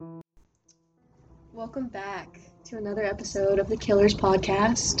Welcome back to another episode of the Killers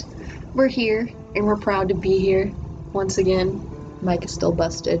Podcast. We're here and we're proud to be here once again. Mike is still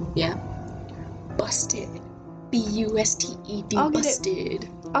busted. Yeah. Busted. B-U-S-T-E-D. Busted.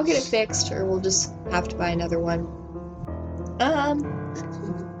 I'll get it fixed, or we'll just have to buy another one.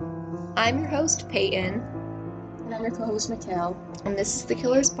 I'm your host, Peyton. And I'm your co-host, Mikkel. And this is the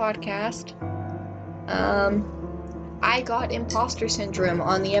Killers Podcast. I got imposter syndrome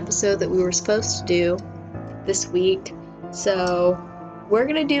on the episode that we were supposed to do this week. So we're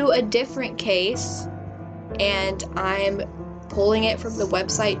going to do a different case. And I'm pulling it from the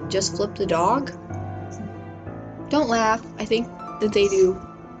website Just Flip the Dog. Don't laugh. I think that they do.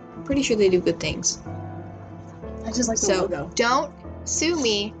 I'm pretty sure they do good things. I just like the logo. Don't sue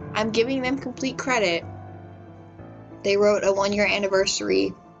me. I'm giving them complete credit. They wrote a 1-year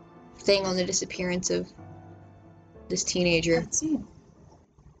anniversary thing on the disappearance of this teenager. Let's see.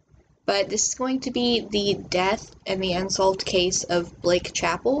 But this is going to be the death and the unsolved case of Blake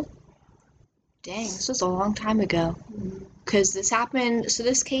Chappell. Dang, this was a long time ago. Because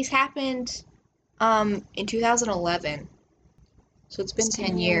this case happened in 2011. So it's been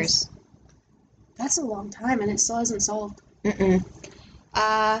 10 years. That's a long time and it still hasn't solved.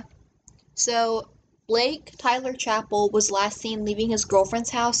 So Blake Tyler Chappell was last seen leaving his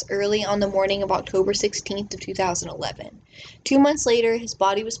girlfriend's house early on the morning of October 16th of 2011. 2 months later, his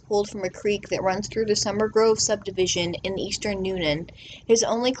body was pulled from a creek that runs through the Summer Grove subdivision in eastern Newnan, his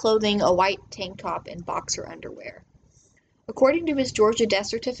only clothing a white tank top and boxer underwear. According to his Georgia death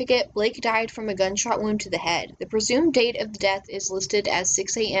certificate, Blake died from a gunshot wound to the head. The presumed date of the death is listed as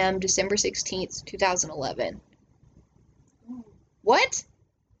 6 a.m. December 16th, 2011. What?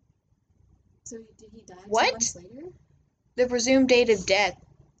 So did he die 2 What? months later? The presumed date of death.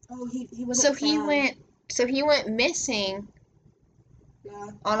 Oh, he wasn't found. He went missing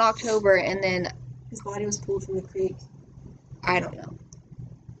Yeah. on October, and then His body was pulled from the creek. I don't know.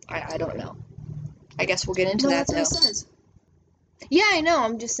 I don't know. I guess we'll get into that that's though. what it says. Yeah, I know.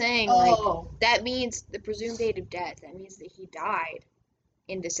 I'm just saying, Oh. that means the presumed date of death. That means that he died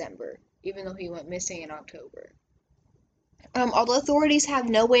in December, even though he went missing in October. Although authorities have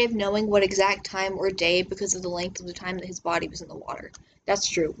no way of knowing what exact time or day because of the length of the time that his body was in the water. That's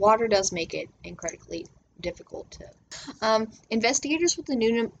true. Water does make it incredibly difficult to. Investigators with the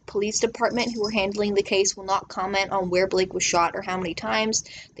Newnan Police Department who were handling the case will not comment on where Blake was shot or how many times.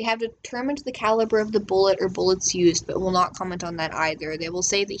 They have determined the caliber of the bullet or bullets used, but will not comment on that either. They will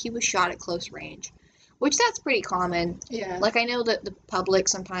say that he was shot at close range, which that's pretty common. Yeah. I know that the public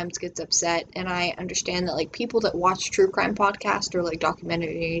sometimes gets upset, and I understand that, people that watch true crime podcasts or,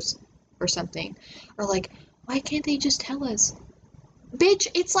 documentaries or something are like, why can't they just tell us? Bitch,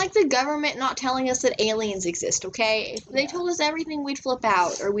 it's like the government not telling us that aliens exist, okay? If they told us everything, we'd flip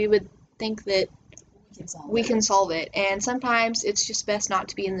out, or we would think that we can solve it. And sometimes it's just best not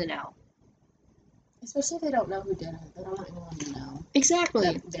to be in the know. Especially if they don't know who did it. They don't want anyone to know.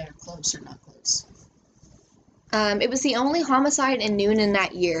 Exactly. That they're close or not close. It was the only homicide in Newnan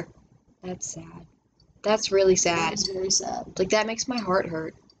that year. That's sad. That's really sad. That is very sad. That makes my heart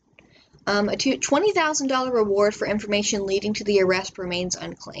hurt. A $20,000 reward for information leading to the arrest remains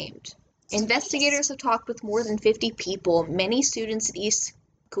unclaimed. Investigators have talked with more than 50 people, many students at East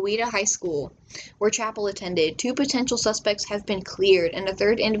Coweta High School, where Chappell attended. 2 potential suspects have been cleared, and a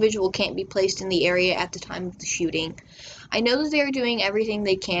third individual can't be placed in the area at the time of the shooting. I know that they are doing everything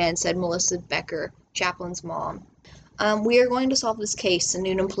they can, said Melissa Becker, Chappell's mom. We are going to solve this case, the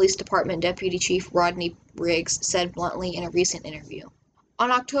Newnan Police Department Deputy Chief Rodney Briggs said bluntly in a recent interview. On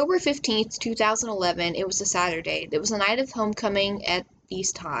October 15th, 2011, it was a Saturday. It was the night of homecoming at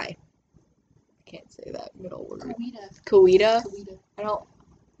East High. I can't say that middle word. Coweta?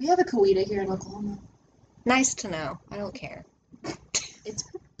 We have a Coweta here in Oklahoma. Nice to know. I don't care. It's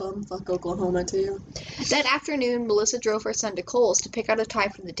bumfuck Oklahoma, too. That afternoon, Melissa drove her son to Kohl's to pick out a tie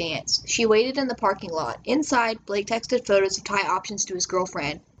for the dance. She waited in the parking lot. Inside, Blake texted photos of tie options to his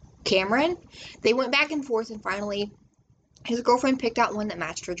girlfriend, Cameron. They went back and forth, and finally, his girlfriend picked out one that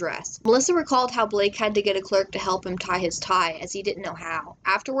matched her dress. Melissa recalled how Blake had to get a clerk to help him tie his tie, as he didn't know how.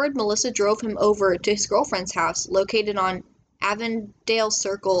 Afterward, Melissa drove him over to his girlfriend's house, located on Avondale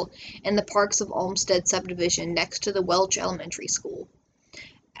Circle in the Parks of Olmsted subdivision next to the Welch Elementary School.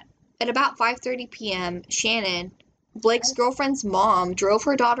 At about 5:30 p.m., Shannon, Blake's girlfriend's mom, drove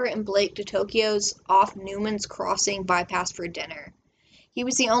her daughter and Blake to Tokyo's off Newman's Crossing bypass for dinner. He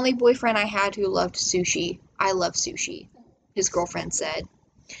was the only boyfriend I had who loved sushi. I love sushi, his girlfriend said.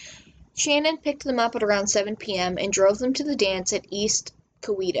 Shannon picked them up at around 7 p.m. and drove them to the dance at East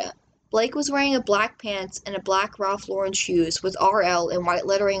Coweta. Blake was wearing a black pants and a black Ralph Lauren shoes with RL in white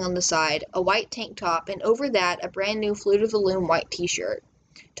lettering on the side, a white tank top, and over that a brand new Fruit of the Loom white t-shirt.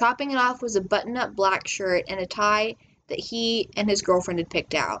 Topping it off was a button-up black shirt and a tie that he and his girlfriend had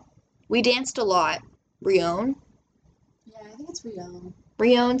picked out. We danced a lot. Rion? Yeah, I think it's Rion.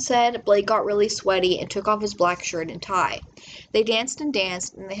 Rion said. Blake got really sweaty and took off his black shirt and tie. They danced and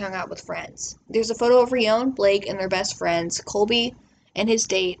they hung out with friends. There's a photo of Rion, Blake, and their best friends, Colby and his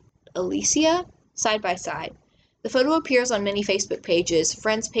date, Alicia, side by side. The photo appears on many Facebook pages,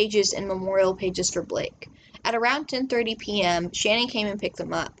 friends pages, and memorial pages for Blake. At around 10:30 p.m., Shannon came and picked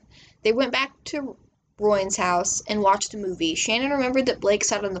them up. They went back to Royan's house and watched a movie. Shannon remembered that Blake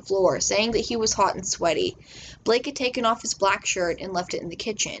sat on the floor, saying that he was hot and sweaty. Blake had taken off his black shirt and left it in the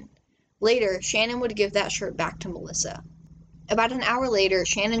kitchen. Later, Shannon would give that shirt back to Melissa. About an hour later,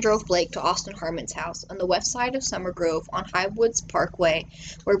 Shannon drove Blake to Austin Harmon's house on the west side of Summer Grove on Highwoods Parkway,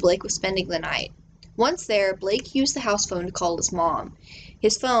 where Blake was spending the night. Once there, Blake used the house phone to call his mom.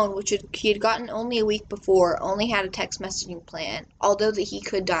 His phone, which he had gotten only a week before, only had a text messaging plan, although that he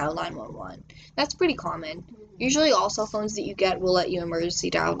could dial 911. That's pretty common. Usually all cell phones that you get will let you emergency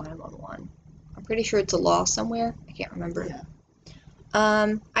dial 911. I'm pretty sure it's a law somewhere. I can't remember. Yeah.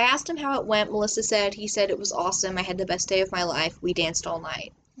 I asked him how it went. Melissa said he said it was awesome. I had the best day of my life. We danced all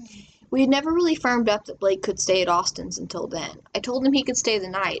night. We had never really firmed up that Blake could stay at Austin's until then. I told him he could stay the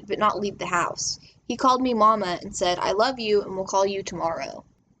night, but not leave the house. He called me Mama and said, I love you and will call you tomorrow.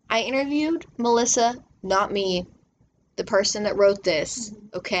 I interviewed Melissa, not me, the person that wrote this,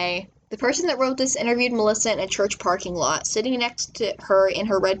 okay? The person that wrote this interviewed Melissa in a church parking lot, sitting next to her in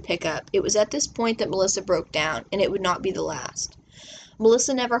her red pickup. It was at this point that Melissa broke down, and it would not be the last.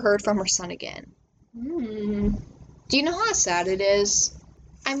 Melissa never heard from her son again. Do you know how sad it is?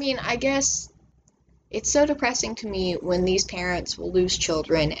 I mean, I guess it's so depressing to me when these parents will lose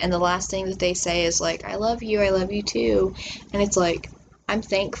children and the last thing that they say is like, I love you too. And it's like, I'm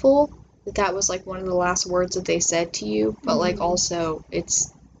thankful that that was like one of the last words that they said to you, but like also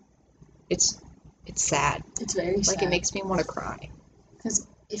it's sad. It's very sad. Like it makes me want to cry. Because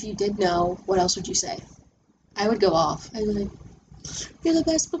if you did know, what else would you say? I would go off. I'd be like, you're the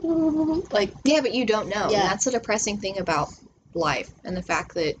best. Like, yeah, but you don't know. Yeah. And that's the depressing thing about life and the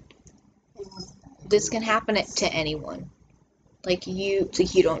fact that this can happen to anyone. Like you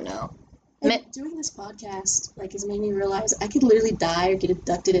don't know. And doing this podcast, like, has made me realize I could literally die or get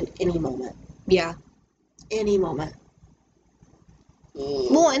abducted at any moment. Yeah. Any moment.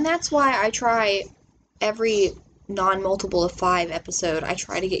 Well, and that's why I try every non-multiple of 5 episode, I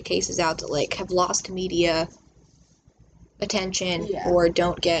try to get cases out that, like, have lost media attention or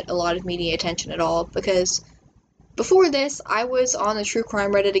don't get a lot of media attention at all, because before this, I was on the true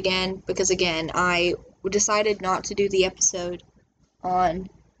crime Reddit again, because, again, I decided not to do the episode on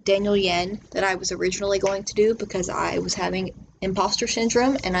Daniel Yen that I was originally going to do because I was having imposter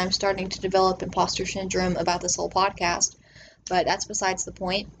syndrome, and I'm starting to develop imposter syndrome about this whole podcast, but that's besides the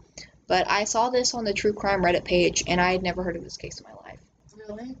point. But I saw this on the true crime Reddit page, and I had never heard of this case in my life.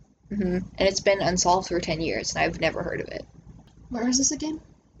 Really? And it's been unsolved for 10 years, and I've never heard of it. Where is this again?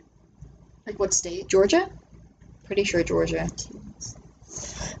 Like, what state? Georgia? Pretty sure Georgia.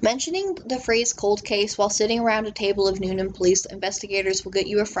 Mentioning the phrase cold case while sitting around a table of Newnham police investigators will get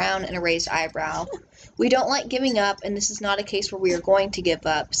you a frown and a raised eyebrow. We don't like giving up, and this is not a case where we are going to give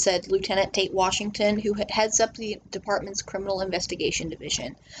up, said Lieutenant Tate Washington, who heads up the department's Criminal Investigation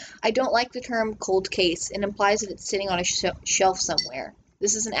Division. I don't like the term cold case. It implies that it's sitting on a shelf somewhere.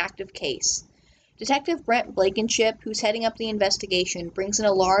 This is an active case. Detective Brent Blankenship, who's heading up the investigation, brings in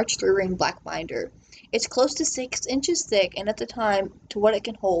a large 3-ring black binder. It's close to 6 inches thick, and at the time, to what it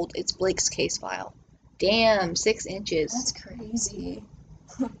can hold, it's Blake's case file. Damn, 6 inches. That's crazy.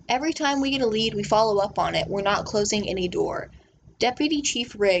 Every time we get a lead, we follow up on it. We're not closing any door. Deputy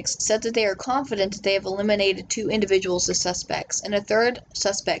Chief Riggs said that they are confident that they have eliminated 2 individuals as suspects, and a 3rd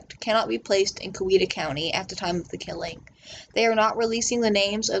suspect cannot be placed in Coweta County at the time of the killing. They are not releasing the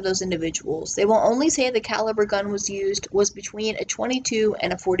names of those individuals. They will only say the caliber gun used was between a .22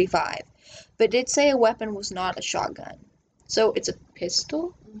 and a .45, but did say a weapon was not a shotgun. So it's a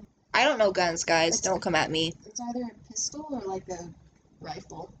pistol? I don't know guns, guys. Don't come at me. It's either a pistol or like a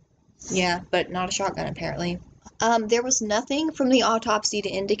rifle. Yeah, but not a shotgun apparently. There was nothing from the autopsy to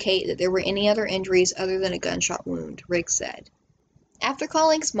indicate that there were any other injuries other than a gunshot wound, Riggs said. After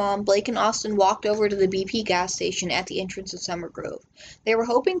calling his mom, Blake and Austin walked over to the BP gas station at the entrance of Summer Grove. They were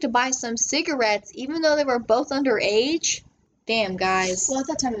hoping to buy some cigarettes, even though they were both underage. Damn, guys. Well, at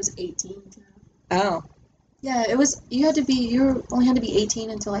that time it was 18. Oh. Yeah, it was, you only had to be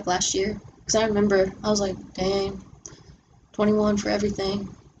 18 until like last year. Because I remember, I was like, dang, 21 for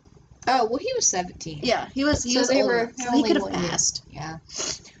everything. Oh, well, he was 17. Yeah, he was So old enough, so he only could have 1 year. passed. Yeah.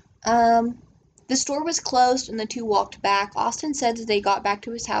 The store was closed and the two walked back. Austin said that they got back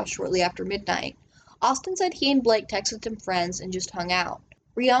to his house shortly after midnight. Austin said he and Blake texted some friends and just hung out.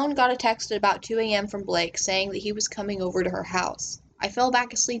 Rion got a text at about 2 a.m. from Blake saying that he was coming over to her house. I fell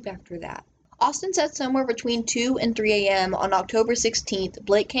back asleep after that. Austin said somewhere between 2 and 3 a.m. on October 16th,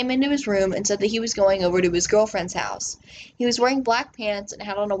 Blake came into his room and said that he was going over to his girlfriend's house. He was wearing black pants and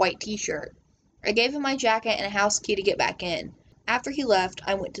had on a white t-shirt. I gave him my jacket and a house key to get back in. After he left,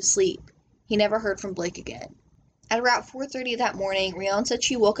 I went to sleep. He never heard from Blake again. At about 4:30 that morning, Rion said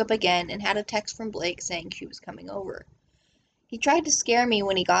she woke up again and had a text from Blake saying she was coming over. He tried to scare me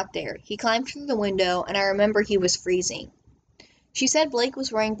when he got there. He climbed through the window, and I remember he was freezing. She said Blake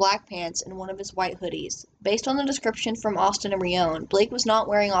was wearing black pants and one of his white hoodies. Based on the description from Austin and Rion, Blake was not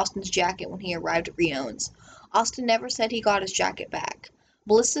wearing Austin's jacket when he arrived at Rion's. Austin never said he got his jacket back.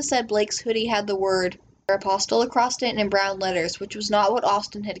 Melissa said Blake's hoodie had the word Apostle across it and in brown letters, which was not what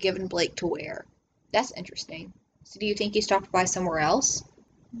Austin had given Blake to wear. That's interesting. So do you think he stopped by somewhere else?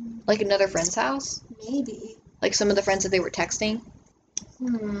 Like another friend's house? Maybe. Like some of the friends that they were texting?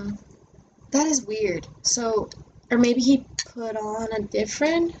 That is weird. So, or maybe he put on a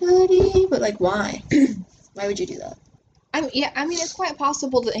different hoodie, but like, why? Why would you do that? I mean, it's quite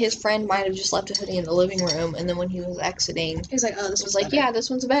possible that his friend might have just left a hoodie in the living room, and then when he was exiting, He's like, oh, this was was like, better. yeah, this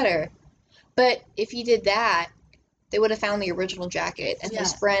one's better. But if he did that, they would have found the original jacket, and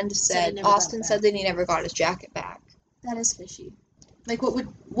his Yeah. friend Said he said, never got it Austin back. said that he never got his jacket back. That is fishy. Like,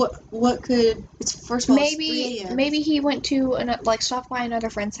 what could? It's first of all, it's 3 a.m. Maybe he went to stopped by another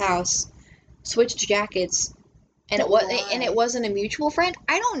friend's house, switched jackets, and it wasn't a mutual friend.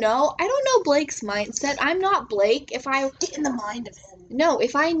 I don't know. I don't know Blake's mindset. I'm not Blake. If I Get in the mind of him. No,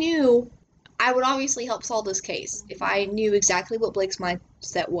 if I knew, I would obviously help solve this case. If I knew exactly what Blake's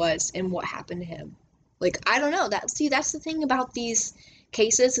mindset was and what happened to him. Like, I don't know. That's the thing about these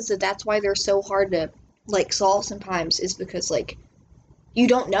cases is that that's why they're so hard to solve sometimes, is because you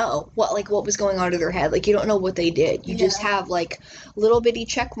don't know what was going on in their head. Like, you don't know what they did. You just have little bitty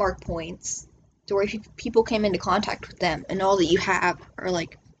check mark points to where people came into contact with them, and all that you have are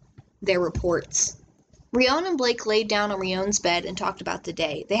their reports. Rion and Blake laid down on Rion's bed and talked about the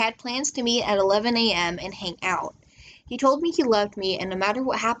day. They had plans to meet at 11 a.m. and hang out. He told me he loved me, and no matter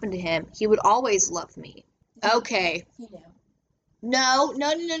what happened to him, he would always love me. Okay. He knew. No,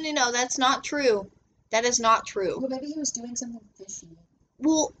 that's not true. That is not true. Well, maybe he was doing something fishy.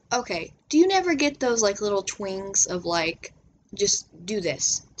 Well, okay. Do you never get those little twinges of just do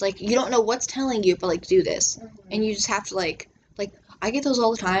this? It's you don't know what's telling you, but do this. And you just have to I get those all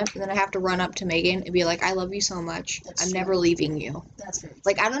the time, and then I have to run up to Megan and be like, I love you so much. That's I'm true. never leaving you. That's very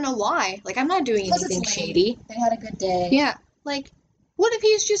true. I don't know why. I'm not doing Plus anything it's late. shady. They had a good day. Yeah. What if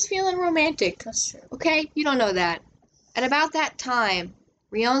he's just feeling romantic? That's true. Okay? You don't know that. At about that time,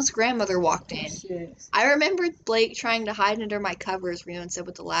 Rion's grandmother walked in. I remembered Blake trying to hide under my covers, Rion said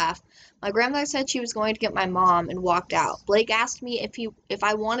with a laugh. My grandmother said she was going to get my mom and walked out. Blake asked me if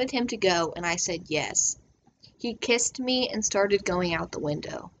I wanted him to go, and I said yes. He kissed me and started going out the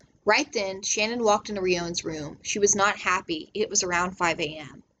window. Right then, Shannon walked into Rion's room. She was not happy. It was around 5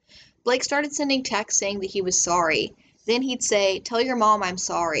 a.m. Blake started sending texts saying that he was sorry. Then he'd say, tell your mom I'm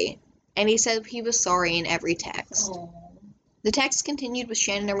sorry. And he said he was sorry in every text. Oh. The text continued with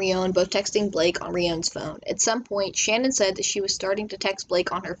Shannon and Rion both texting Blake on Rion's phone. At some point, Shannon said that she was starting to text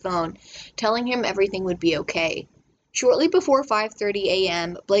Blake on her phone, telling him everything would be okay. Shortly before 5:30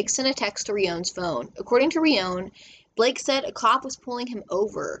 a.m., Blake sent a text to Rion's phone. According to Rion, Blake said a cop was pulling him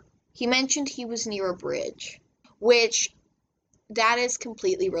over. He mentioned he was near a bridge, which that is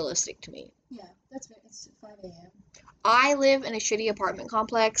completely realistic to me. Yeah, it's 5 a.m. I live in a shitty apartment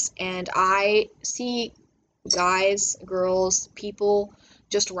complex, and I see guys, girls, people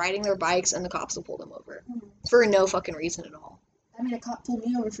just riding their bikes, and the cops will pull them over for no fucking reason at all. I mean, a cop pulled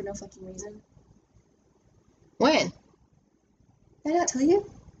me over for no fucking reason. When? Did I not tell you?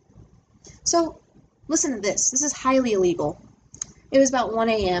 So, listen to this. This is highly illegal. It was about 1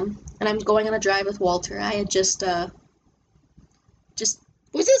 a.m., and I'm going on a drive with Walter. I had just...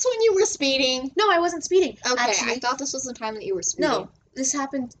 Was this when you were speeding? No, I wasn't speeding. Okay, Actually, I thought this was the time that you were speeding. No, it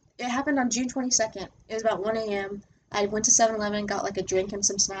happened on June 22nd. It was about 1 a.m. I went to 7-Eleven, got a drink and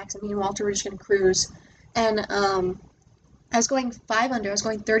some snacks, and me and Walter were just going to cruise. And, I was going 5 under. I was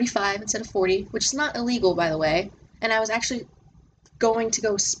going 35 instead of 40, which is not illegal, by the way. And I was actually going to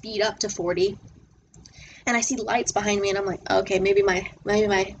go speed up to 40. And I see lights behind me, and I'm like, okay, maybe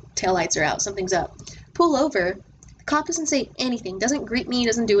my tail lights are out. Something's up. Pull over. The cop doesn't say anything. Doesn't greet me.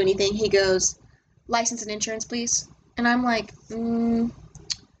 Doesn't do anything. He goes, license and insurance, please. And I'm like,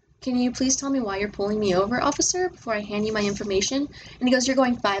 can you please tell me why you're pulling me over, officer, before I hand you my information? And he goes, you're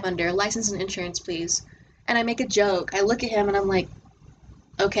going 5 under. License and insurance, please. And I make a joke. I look at him and I'm like,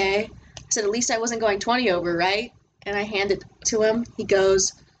 okay. I said, at least I wasn't going 20 over, right? And I hand it to him. He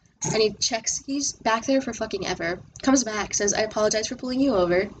goes, and he checks. He's back there for fucking ever. Comes back, says, I apologize for pulling you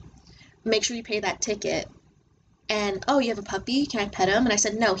over. Make sure you pay that ticket. And, oh, you have a puppy? Can I pet him? And I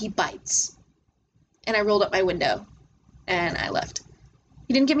said, no, he bites. And I rolled up my window. And I left.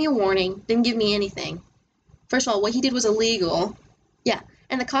 He didn't give me a warning. Didn't give me anything. First of all, what he did was illegal. Yeah.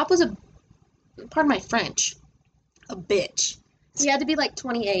 And the cop was pardon my French, a bitch. He had to be like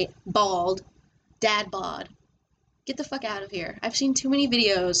 28, bald, dad bod. Get the fuck out of here. I've seen too many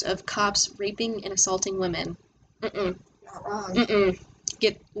videos of cops raping and assaulting women. Mm-mm. Not wrong. Mm-mm.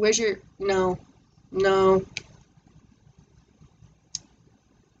 Where's your, no.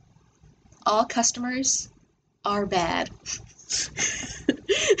 All customers are bad.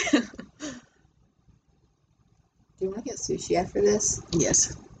 Do you want to get sushi after this?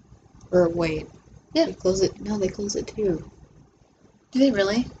 Yes. Or wait. Yeah. They close it. No, they close it too. Do they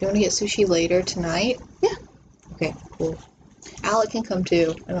really? Do you want to get sushi later tonight? Yeah. Okay, cool. Alec can come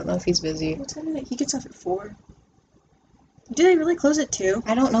too. I don't know if he's busy. What time he gets off at 4? Do they really close at 2?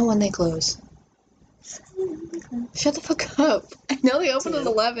 I don't know when they close. Shut the fuck up. I know they open at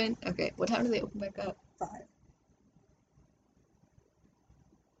 11. Okay, what time do they open back up? 5.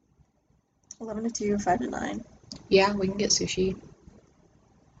 11 to 2, 5 to 9. Yeah, we can get sushi.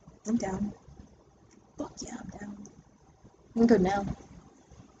 I'm down. Fuck yeah, I'm down. We can go now.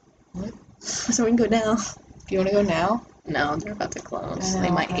 What? So we can go now. Do you want to go now? No, they're about to close. I know,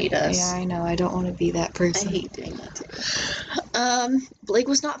 They might hate us. Yeah, I know. I don't want to be that person. I hate doing that too. Blake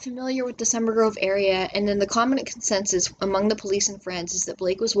was not familiar with the Summer Grove area, and then the common consensus among the police and friends is that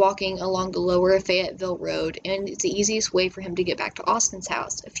Blake was walking along the lower Fayetteville Road, and it's the easiest way for him to get back to Austin's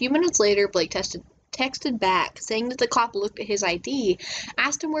house. A few minutes later, Blake texted back, saying that the cop looked at his ID,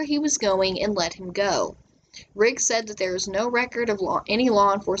 asked him where he was going, and let him go. Riggs said that there is no record of any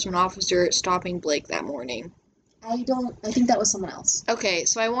law enforcement officer stopping Blake that morning. I think that was someone else. Okay,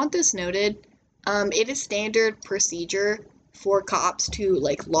 so I want this noted. It is standard procedure for cops to,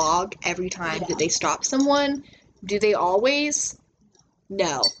 like, log every time that they stop someone. Do they always?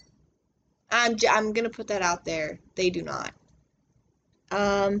 No. I'm gonna put that out there. They do not.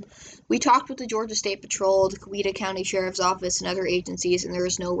 We talked with the Georgia State Patrol, the Coweta County Sheriff's Office, and other agencies, and there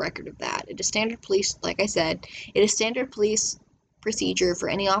is no record of that. It is standard police, like I said, it is standard police procedure for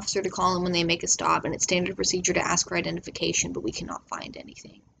any officer to call them when they make a stop, and it's standard procedure to ask for identification, but we cannot find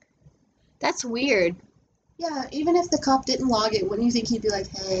anything. That's weird. Yeah, even if the cop didn't log it, wouldn't you think he'd be like,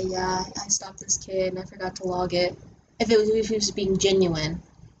 hey, yeah, I stopped this kid and I forgot to log it? If he was being genuine.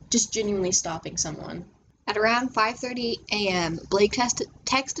 Just genuinely stopping someone. At around 5:30 a.m., Blake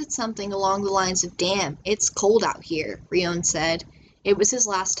texted something along the lines of, "Damn, it's cold out here," Rion said. It was his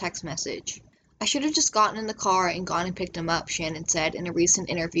last text message. "I should have just gotten in the car and gone and picked him up," Shannon said in a recent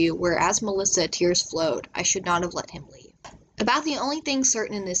interview where, as Melissa, tears flowed. "I should not have let him leave." About the only things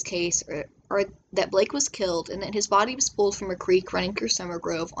certain in this case are that Blake was killed and that his body was pulled from a creek running through Summer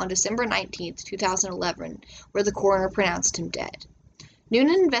Grove on December 19, 2011, where the coroner pronounced him dead.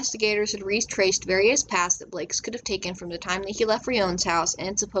 Noonan investigators had retraced various paths that Blake could have taken from the time that he left Rion's house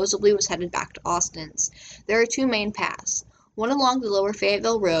and supposedly was headed back to Austin's. There are two main paths, one along the lower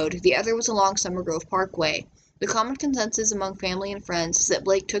Fayetteville Road, the other was along Summer Grove Parkway. The common consensus among family and friends is that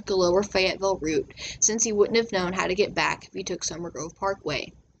Blake took the lower Fayetteville route, since he wouldn't have known how to get back if he took Summer Grove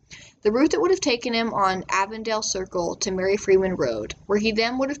Parkway. The route that would have taken him on Avondale Circle to Mary Freeman Road, where he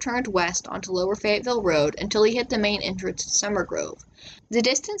then would have turned west onto Lower Fayetteville Road until he hit the main entrance to Summer Grove. The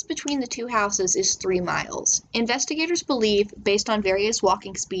distance between the two houses is 3 miles. Investigators believe, based on various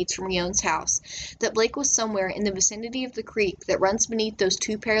walking speeds from Rion's house, that Blake was somewhere in the vicinity of the creek that runs beneath those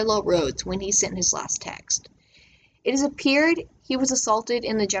two parallel roads when he sent his last text. It has appeared he was assaulted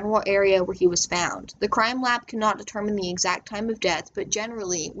in the general area where he was found. The crime lab cannot determine the exact time of death, but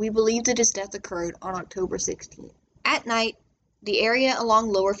generally, we believe that his death occurred on October 16th. At night, the area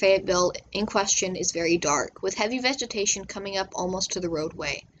along Lower Fayetteville in question is very dark, with heavy vegetation coming up almost to the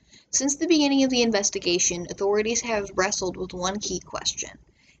roadway. Since the beginning of the investigation, authorities have wrestled with one key question.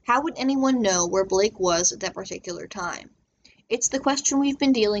 How would anyone know where Blake was at that particular time? It's the question we've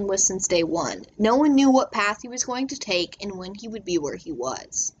been dealing with since day one. No one knew what path he was going to take and when he would be where he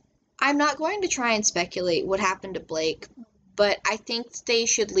was. I'm not going to try and speculate what happened to Blake, but I think they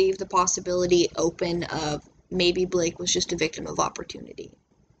should leave the possibility open of maybe Blake was just a victim of opportunity.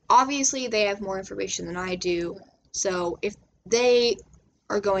 Obviously, they have more information than I do, so if they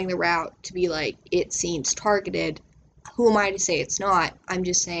are going the route to be like, it seems targeted, Who am I to say it's not? I'm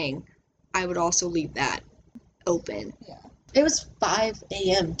just saying I would also leave that open. Yeah. It was 5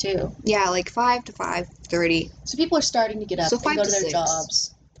 a.m. too. Yeah, like 5 to 5:30. So people are starting to get up So and 5 go to to their 6.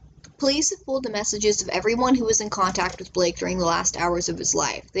 jobs. Police have pulled the messages of everyone who was in contact with Blake during the last hours of his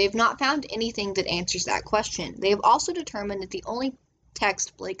life. They have not found anything that answers that question. They have also determined that the only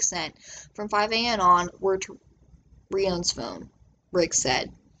text Blake sent from 5 a.m. on were to Rion's phone, Rick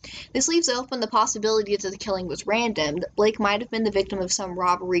said. This leaves open the possibility that the killing was random, that Blake might have been the victim of some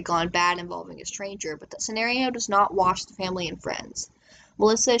robbery gone bad involving a stranger, but that scenario does not wash the family and friends.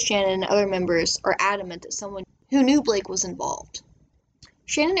 Melissa, Shannon, and other members are adamant that someone who knew Blake was involved.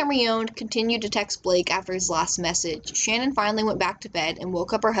 Shannon and Rion continued to text Blake after his last message. Shannon finally went back to bed and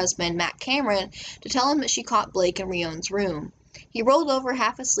woke up her husband, Matt Cameron, to tell him that she caught Blake in Rion's room. He rolled over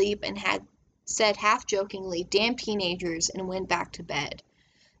half asleep and had said half jokingly, "Damn teenagers," and went back to bed.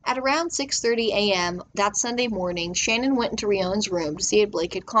 At around 6:30 a.m. that Sunday morning, Shannon went into Rion's room to see if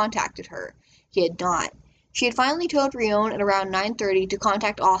Blake had contacted her. He had not. She had finally told Rion at around 9:30 to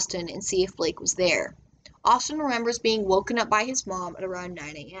contact Austin and see if Blake was there. Austin remembers being woken up by his mom at around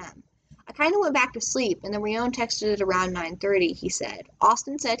 9 a.m. "I kind of went back to sleep, and then Rion texted at around 9:30, he said.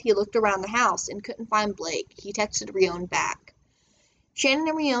 Austin said he looked around the house and couldn't find Blake. He texted Rion back. Shannon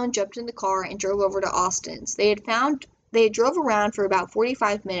and Rion jumped in the car and drove over to Austin's. They had drove around for about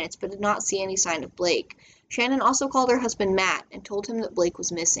 45 minutes but did not see any sign of Blake. Shannon also called her husband Matt and told him that Blake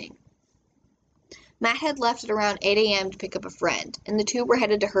was missing. Matt had left at around 8 a.m. to pick up a friend, and the two were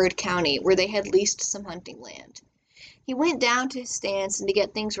headed to Heard County, where they had leased some hunting land. He went down to his stance and to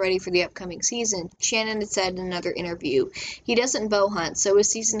get things ready for the upcoming season. Shannon had said in another interview, he doesn't bow hunt, so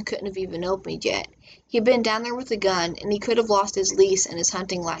his season couldn't have even opened yet. He had been down there with a gun, and he could have lost his lease and his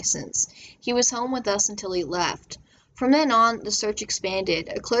hunting license. He was home with us until he left. From then on, the search expanded.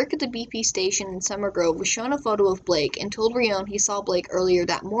 A clerk at the BP station in Summer Grove was shown a photo of Blake and told Rion he saw Blake earlier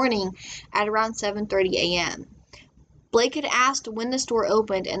that morning at around 7:30 a.m. Blake had asked when the store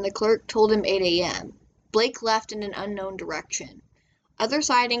opened, and the clerk told him 8 a.m. Blake left in an unknown direction. Other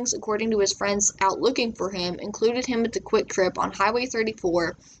sightings, according to his friends out looking for him, included him at the Quick Trip on Highway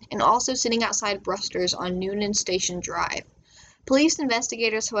 34 and also sitting outside Bruster's on Noonan Station Drive. Police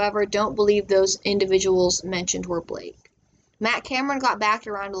investigators, however, don't believe those individuals mentioned were Blake. Matt Cameron got back at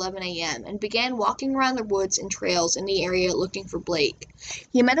around 11 a.m. and began walking around the woods and trails in the area looking for Blake.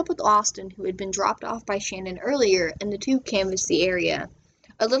 He met up with Austin, who had been dropped off by Shannon earlier, and the two canvassed the area.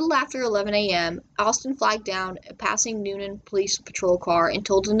 A little after 11 a.m., Austin flagged down a passing Noonan police patrol car and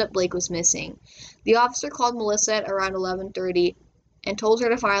told him that Blake was missing. The officer called Melissa at around 11:30 and told her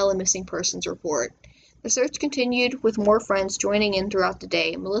to file a missing persons report. The search continued, with more friends joining in throughout the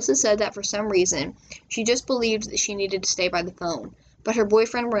day. Melissa said that for some reason, she just believed that she needed to stay by the phone, but her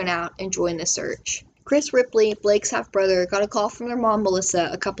boyfriend ran out and joined the search. Chris Ripley, Blake's half-brother, got a call from their mom, Melissa,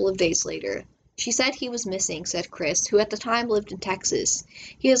 a couple of days later. She said he was missing, said Chris, who at the time lived in Texas.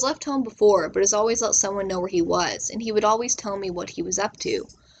 He has left home before, but has always let someone know where he was, and he would always tell me what he was up to.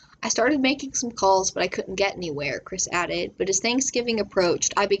 I started making some calls, but I couldn't get anywhere, Chris added, but as Thanksgiving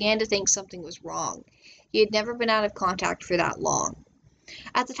approached, I began to think something was wrong. He had never been out of contact for that long.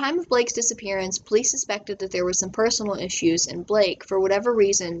 At the time of Blake's disappearance, police suspected that there were some personal issues, and Blake, for whatever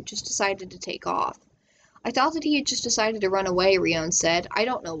reason, just decided to take off. I thought that he had just decided to run away, Rion said. I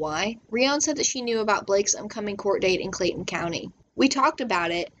don't know why. Rion said that she knew about Blake's upcoming court date in Clayton County. We talked about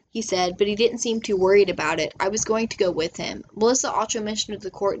it, he said, but he didn't seem too worried about it. I was going to go with him. Melissa also mentioned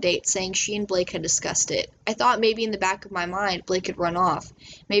the court date, saying she and Blake had discussed it. I thought maybe in the back of my mind Blake had run off.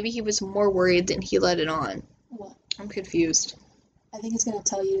 Maybe he was more worried than he let it on. What? I'm confused. I think it's gonna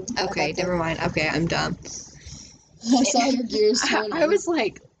tell you. Okay, never mind. Okay, I'm dumb. I saw your gears turning. I was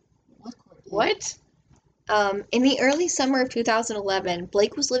like, What court date? what? In the early summer of 2011,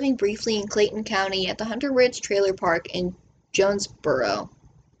 Blake was living briefly in Clayton County at the Hunter Ridge Trailer Park in Jonesboro,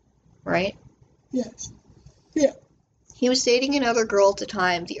 right? Yes. Yeah. He was dating another girl at the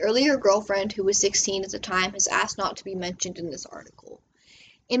time. The earlier girlfriend, who was 16 at the time, has asked not to be mentioned in this article.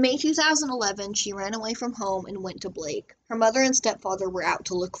 In May 2011, she ran away from home and went to Blake. Her mother and stepfather were out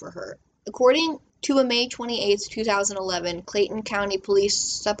to look for her. According to a May 28, 2011, Clayton County Police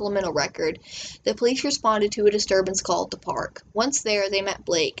supplemental record, the police responded to a disturbance call at the park. Once there, they met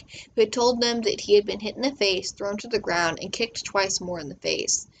Blake, who had told them that he had been hit in the face, thrown to the ground, and kicked twice more in the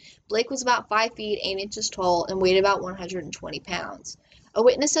face. Blake was about 5 feet 8 inches tall and weighed about 120 pounds. A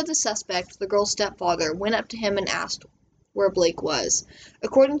witness of the suspect, the girl's stepfather, went up to him and asked where Blake was.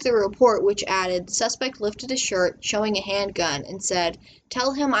 According to the report, which added, the suspect lifted his shirt, showing a handgun, and said,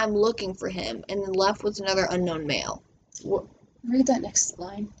 "Tell him I'm looking for him," and then left with another unknown male. Read that next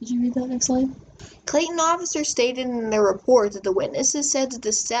line. Did you read that next line? Clayton officers stated in their report that the witnesses said that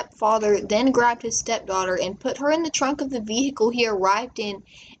the stepfather then grabbed his stepdaughter and put her in the trunk of the vehicle he arrived in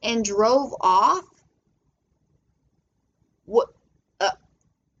and drove off. What?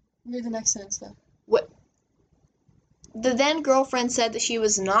 Read the next sentence, though. What? The then girlfriend said that she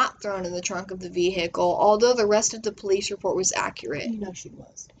was not thrown in the trunk of the vehicle, although the rest of the police report was accurate. You know she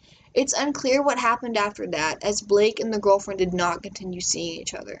was. It's unclear what happened after that, as Blake and the girlfriend did not continue seeing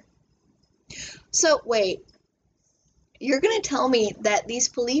each other. So, wait. You're going to tell me that these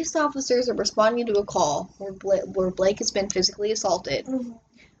police officers are responding to a call where Blake has been physically assaulted. Mm-hmm.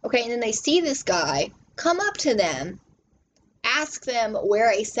 Okay, and then they see this guy come up to them, ask them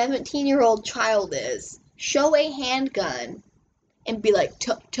where a 17-year-old child is, show a handgun, and be like,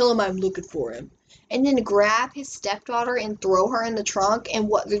 tell him I'm looking for him. And then grab his stepdaughter and throw her in the trunk, and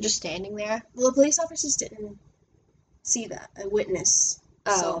what, they're just standing there? Well, the police officers didn't see that. A witness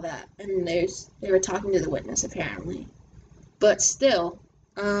saw that, and they were talking to the witness, apparently. But still,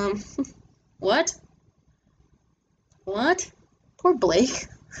 what? What? Poor Blake.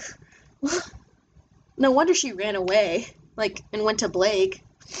 No wonder she ran away, and went to Blake.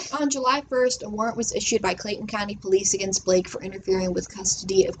 On July 1st, a warrant was issued by Clayton County Police against Blake for interfering with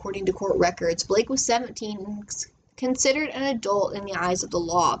custody. According to court records, Blake was 17 and considered an adult in the eyes of the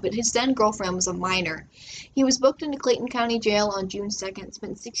law, but his then girlfriend was a minor. He was booked into Clayton County Jail on June 2nd,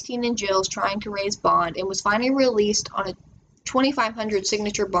 spent 16 in jails trying to raise bond, and was finally released on a $2,500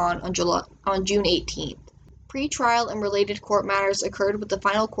 signature bond on June 18th. Pre-trial and related court matters occurred with the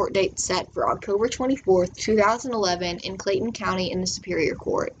final court date set for October 24, 2011 in Clayton County in the Superior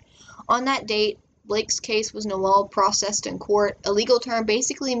Court. On that date, Blake's case was novel processed in court, a legal term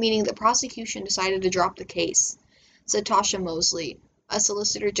basically meaning the prosecution decided to drop the case, said Tasha Mosley, a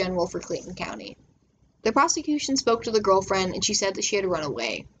Solicitor General for Clayton County. The prosecution spoke to the girlfriend, and she said that she had run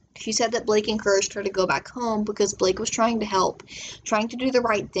away. She said that Blake encouraged her to go back home because Blake was trying to help, trying to do the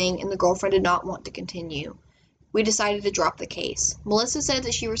right thing, and the girlfriend did not want to continue. We decided to drop the case. Melissa said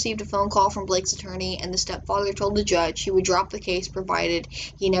that she received a phone call from Blake's attorney, and the stepfather told the judge he would drop the case provided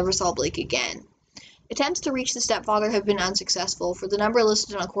he never saw Blake again. Attempts to reach the stepfather have been unsuccessful. For the number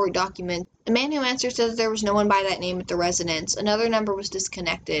listed on a court document, the man who answered said that there was no one by that name at the residence. Another number was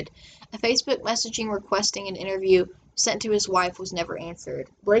disconnected. A Facebook messaging requesting an interview sent to his wife was never answered.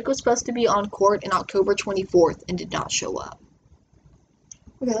 Blake was supposed to be on court on October 24th and did not show up.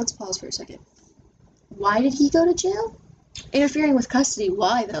 Okay, let's pause for a second. Why did he go to jail? Interfering with custody.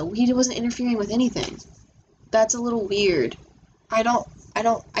 Why, though? He wasn't interfering with anything. That's a little weird. I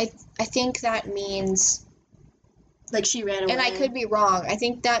think that means... she ran away. And I could be wrong. I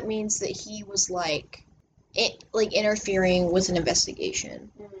think that means that he was, interfering with an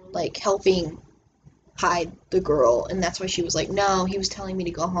investigation. Helping hide the girl. And that's why she was like, no, he was telling me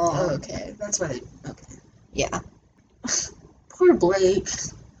to go home. Oh, okay. That's right. Okay. Yeah. Poor Blake.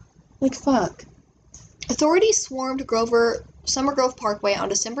 Fuck. Authorities swarmed Summer Grove Parkway on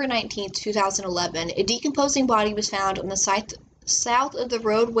December 19, 2011. A decomposing body was found on the site south of the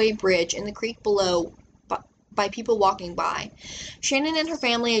roadway bridge in the creek below by people walking by. Shannon and her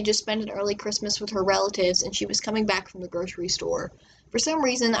family had just spent an early Christmas with her relatives, and she was coming back from the grocery store. For some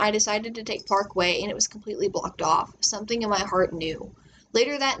reason, I decided to take Parkway, and it was completely blocked off. Something in my heart knew.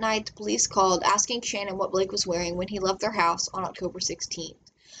 Later that night, the police called, asking Shannon what Blake was wearing when he left their house on October 16th.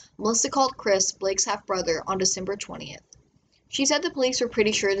 Melissa called Chris, Blake's half-brother, on December 20th. She said the police were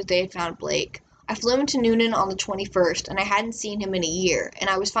pretty sure that they had found Blake. I flew into Noonan on the 21st, and I hadn't seen him in a year, and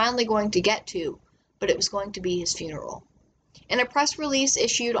I was finally going to get to, but it was going to be his funeral. In a press release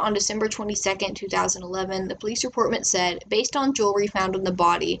issued on December 22nd, 2011, the police report said, based on jewelry found on the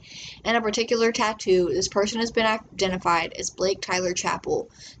body and a particular tattoo, this person has been identified as Blake Tyler Chappell,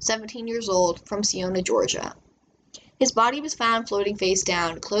 17 years old, from Siona, Georgia. His body was found floating face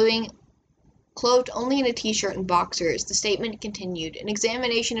down, clothed only in a t-shirt and boxers. The statement continued. An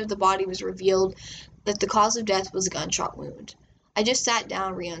examination of the body was revealed that the cause of death was a gunshot wound. I just sat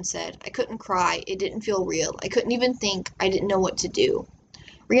down, Rion said. I couldn't cry. It didn't feel real. I couldn't even think. I didn't know what to do.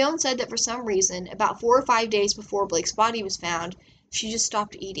 Rion said that for some reason, about 4 or 5 days before Blake's body was found, she just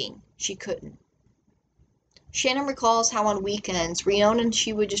stopped eating. She couldn't. Shannon recalls how on weekends, Rion and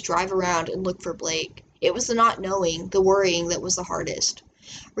she would just drive around and look for Blake. It was the not knowing, the worrying that was the hardest.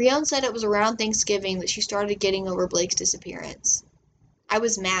 Rion said it was around Thanksgiving that she started getting over Blake's disappearance. I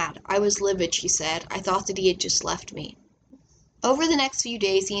was mad. I was livid, she said. I thought that he had just left me. Over the next few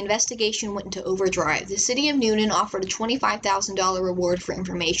days, the investigation went into overdrive. The city of Noonan offered a $25,000 reward for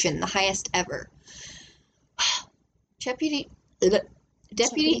information, the highest ever. Deputy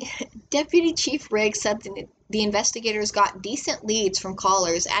Chief Riggs said the investigators got decent leads from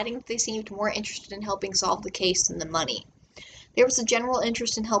callers, adding that they seemed more interested in helping solve the case than the money. There was a general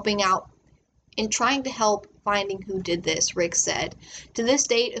interest in trying to help finding who did this, Rick said. To this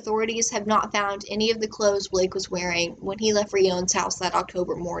date, authorities have not found any of the clothes Blake was wearing when he left Rion's house that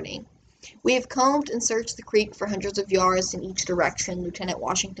October morning. We have combed and searched the creek for hundreds of yards in each direction, Lieutenant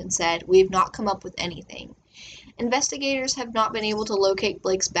Washington said. We have not come up with anything. Investigators have not been able to locate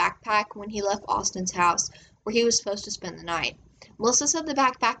Blake's backpack when he left Austin's house, where he was supposed to spend the night. Melissa said the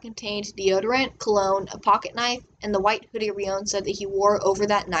backpack contained deodorant, cologne, a pocket knife, and the white hoodie Rion said that he wore over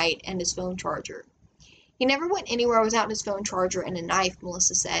that night, and his phone charger. He never went anywhere without his phone charger and a knife,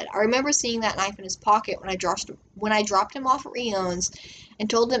 Melissa said. I remember seeing that knife in his pocket when I dropped him off at Rion's and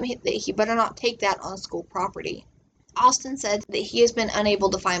told him that he better not take that on school property. Austin said that he has been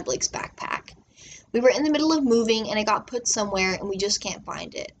unable to find Blake's backpack. We were in the middle of moving and it got put somewhere and we just can't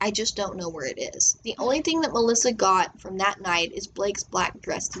find it. I just don't know where it is. The only thing that Melissa got from that night is Blake's black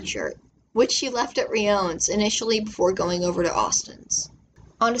dress t-shirt, which she left at Rion's initially before going over to Austin's.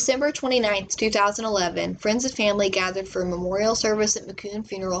 On December 29, 2011, friends and family gathered for a memorial service at McCune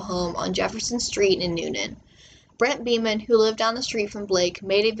Funeral Home on Jefferson Street in Noonan. Brent Beeman, who lived down the street from Blake,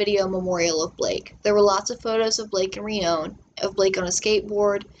 made a video memorial of Blake. There were lots of photos of Blake and Rion, of Blake on a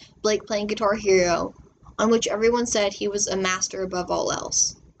skateboard, Blake playing Guitar Hero, on which everyone said he was a master above all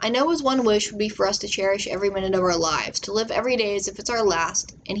else. I know his one wish would be for us to cherish every minute of our lives, to live every day as if it's our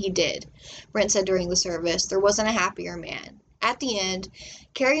last, and he did, Brent said during the service. There wasn't a happier man. At the end,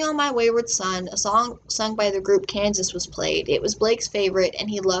 Carry On My Wayward Son, a song sung by the group Kansas, was played. It was Blake's favorite, and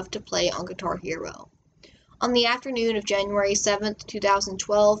he loved to play on Guitar Hero. On the afternoon of January 7,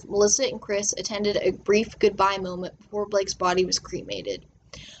 2012, Melissa and Chris attended a brief goodbye moment before Blake's body was cremated.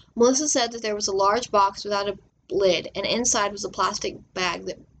 Melissa said that there was a large box without a lid, and inside was a plastic bag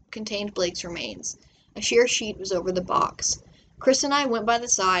that contained Blake's remains. A sheer sheet was over the box. Chris and I went by the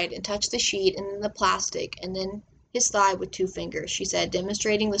side and touched the sheet and then the plastic, and then his thigh with 2 fingers, she said,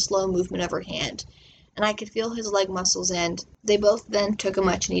 demonstrating the slow movement of her hand. And I could feel his leg muscles and they both then took a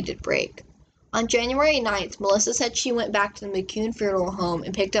much-needed break. On January 9th, Melissa said she went back to the McCune Funeral Home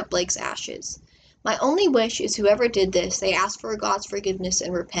and picked up Blake's ashes. My only wish is whoever did this, they ask for God's forgiveness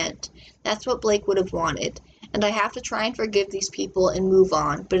and repent. That's what Blake would have wanted. And I have to try and forgive these people and move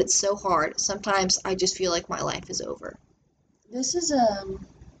on, but it's so hard. Sometimes I just feel like my life is over. This is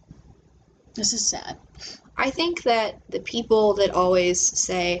sad. I think that the people that always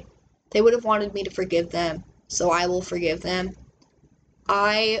say they would have wanted me to forgive them, so I will forgive them.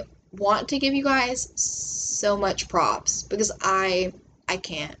 I want to give you guys so much props because I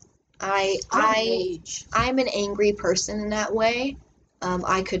can't. I'm an angry person in that way.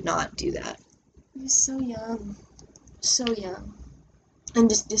 I could not do that. He's so young. So young. And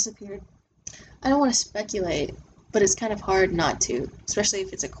just disappeared. I don't want to speculate, but it's kind of hard not to, especially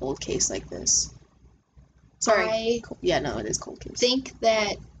if it's a cold case like this. Sorry. It is cold case. I think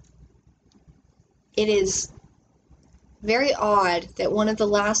that it is very odd that one of the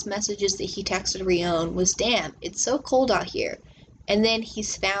last messages that he texted Rion was, "Damn, it's so cold out here." And then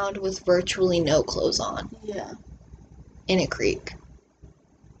he's found with virtually no clothes on. Yeah. In a creek.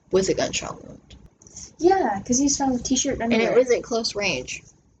 With a gunshot wound. Yeah, because he's found a t-shirt and it was at close range.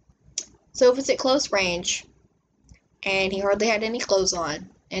 So if it's at close range, and he hardly had any clothes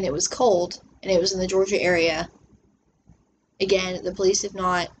on, and it was cold, and it was in the Georgia area, again, the police have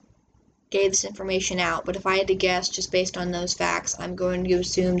not gave this information out, but if I had to guess, just based on those facts, I'm going to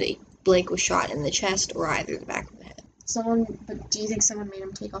assume that Blake was shot in the chest or either the back of the head. But do you think someone made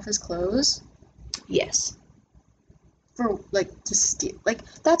him take off his clothes? Yes. For, to steal.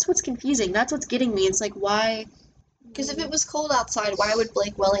 That's what's confusing. That's what's getting me. It's why? Because if it was cold outside, why would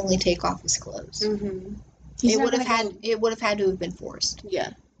Blake willingly take off his clothes? Mm-hmm. It would have had to have been forced.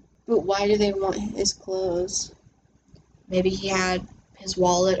 Yeah. But why do they want his clothes? Maybe he had his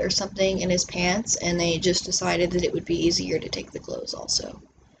wallet or something in his pants, and they just decided that it would be easier to take the clothes also.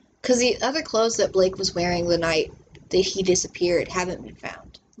 Because the other clothes that Blake was wearing the night that he disappeared haven't been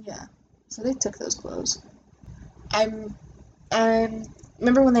found. Yeah. So they took those clothes.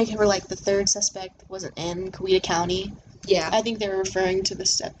 Remember when they were the third suspect wasn't in Coweta County? Yeah. I think they were referring to the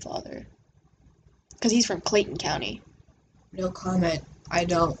stepfather. Because he's from Clayton County. No comment. I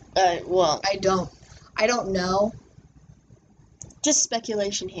don't. I don't know. Just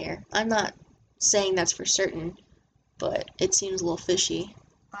speculation here. I'm not saying that's for certain, but it seems a little fishy.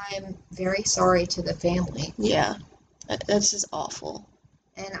 I'm very sorry to the family. Yeah. That's just awful.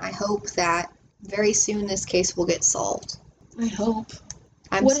 And I hope that very soon this case will get solved. I hope.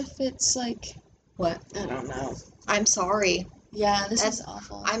 What if it's What? I don't know. I'm sorry. Yeah, this is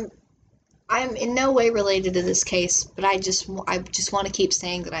awful. I'm in no way related to this case, but I just want to keep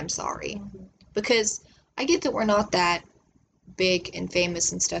saying that I'm sorry. Mhm. Because I get that we're not that big and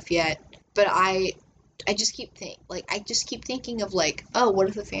famous and stuff yet, but I just keep thinking of like, oh, what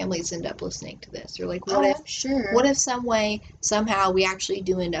if the families end up listening to this? Or like Oh, I'm sure. what if some way, somehow we actually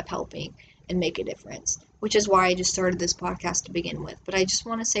do end up helping and make a difference? Which is why I just started this podcast to begin with. But I just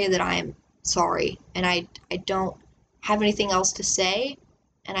want to say that I am sorry, and I don't have anything else to say,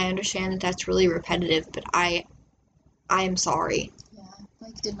 and I understand that that's really repetitive, but I am sorry. Yeah,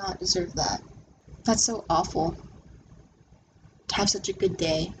 Blake did not deserve that. That's so awful. To have such a good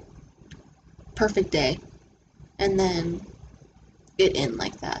day. Perfect day. And then it end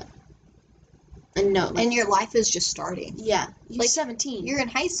like that. And no, like, And your life is just starting. yeah, you're Like, 17. You're in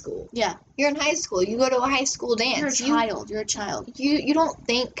high school. Yeah, You're in high school. You go to a high school dance. you're a child. You're a child. You don't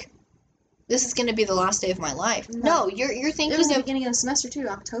think this is going to be the last day of my life. No, you're It was thinking the of beginning of the semester too,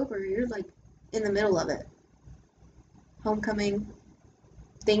 October. You're like in the middle of it. Homecoming.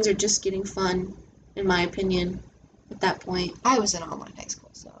 Things are just getting fun, in my opinion, at that point. I was in online high school,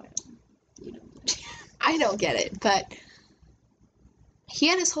 so You know. I don't get it, but he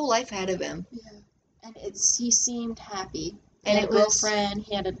had his whole life ahead of him. Yeah. And he seemed happy. And He had it a was girlfriend,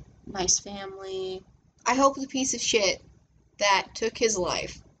 he had a nice family. I hope the piece of shit that took his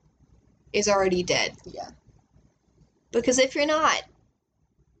life is already dead. Yeah. Because if you're not,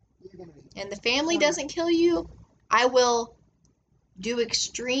 You're gonna be and the family doesn't kill you, I will do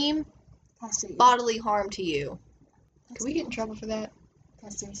extreme castration. bodily harm to you. Can we get in trouble for that?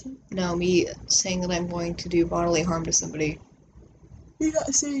 Castration? No, me saying that I'm going to do bodily harm to somebody. You're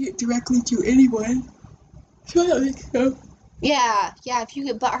not saying it directly to anyone. So I don't think so. Yeah, if you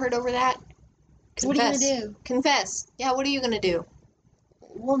get butthurt over that, confess. What are you gonna do? Confess. Yeah, what are you gonna do?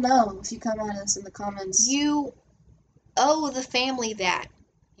 We'll know if you come at us in the comments. You owe the family that.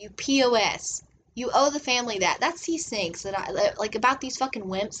 You POS. You owe the family that. That's these things that like about these fucking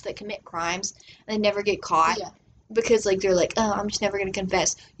wimps that commit crimes and they never get caught. Yeah. Because like they're like, oh, I'm just never gonna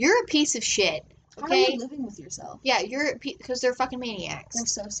confess. You're a piece of shit. How are Okay? you living with yourself? Yeah, because they're fucking maniacs. They're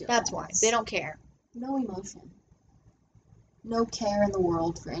sociopaths. That's why. They don't care. No emotion. No care in the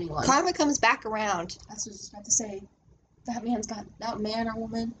world for anyone. Karma comes back around. That's what I was just about to say. That man or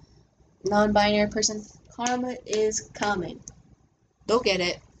woman, non-binary person, karma is coming. They'll get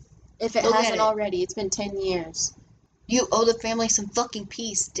it. If it They'll get hasn't it. already, it's been 10 years. You owe the family some fucking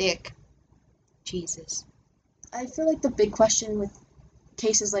peace, dick. Jesus. I feel like the big question with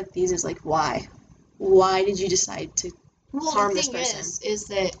cases like these is like, why? Why did you decide to harm this person? Is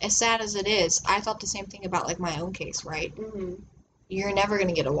that as sad as it is, I thought the same thing about like my own case, right? Mm-hmm. You're never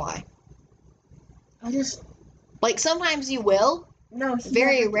gonna get a why. I just Like sometimes you will, no.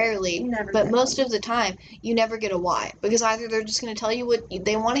 very rarely, but get most of the time you never get a why because either they're just gonna tell you what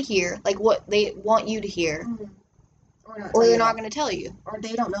they want to hear, like what they want you to hear, or they're not gonna tell you, or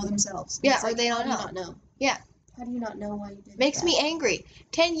they don't know themselves. Yeah, It's or like, they how don't do you know. not know? Yeah. How do you not know why you did Makes that? me angry.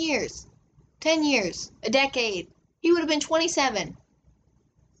 10 years, a decade. He would have been 27.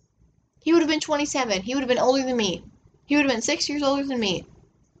 He would have been older than me. He would have been 6 years older than me.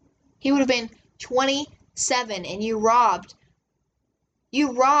 He would have been 27, and you robbed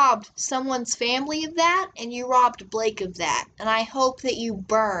someone's family of that, and you robbed Blake of that. And I hope that you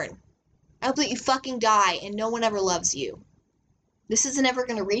burn. I hope that you fucking die and no one ever loves you. This isn't ever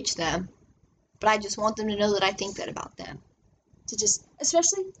going to reach them, but I just want them to know that I think that about them. To just,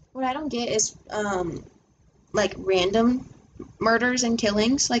 especially what I don't get is like random murders and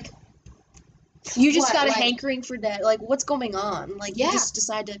killings. Like you just got a hankering for death. Like what's going on? Like you just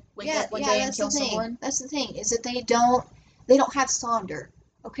decide to wake up one day and kill someone. That's the thing, is that they don't have Sonder.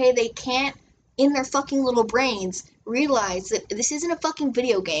 Okay? They can't, in their fucking little brains, realize that this isn't a fucking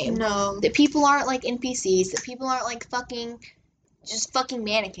video game. No. That people aren't like NPCs. That people aren't like just fucking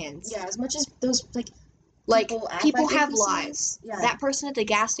mannequins. Yeah, as much as those People have NPCs, lives. Yeah. That person at the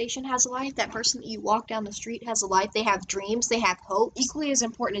gas station has a life. That person that you walk down the street has a life. They have dreams. They have hopes. Equally as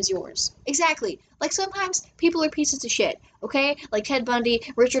important as yours. Exactly. Like sometimes people are pieces of shit. Okay? Like Ted Bundy,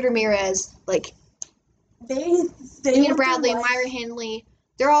 Richard Ramirez, like They Ian Bradley, Myra Hindley.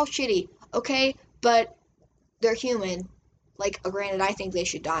 They're all shitty. Okay? But they're human. Like, granted, I think they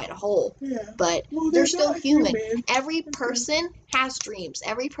should die in a hole. Yeah. But they're still human. Every person has dreams.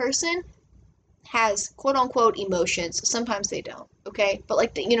 Every person has quote unquote emotions. Sometimes they don't, okay? But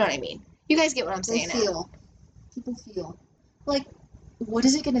like, you know what I mean. You guys get what I'm saying. People feel. Like, what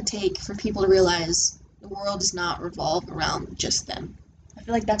is it going to take for people to realize the world does not revolve around just them? I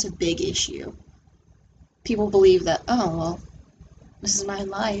feel like that's a big issue. People believe that, oh, well, this is my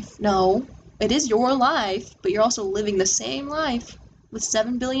life. No, it is your life, but you're also living the same life with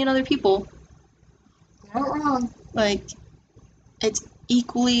 7 billion other people. You're not wrong. Like, it's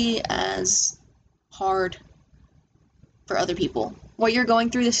equally as hard for other people. What you're going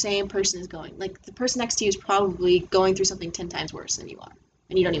through, the same person is going. Like, the person next to you is probably going through something 10 times worse than you are,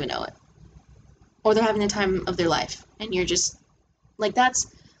 and you don't even know it. Or they're having the time of their life, and you're just, like, that's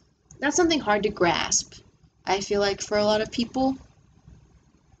something hard to grasp. I feel like for a lot of people,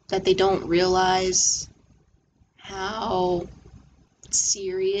 that they don't realize how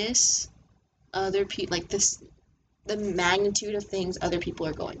serious other people, like, the magnitude of things other people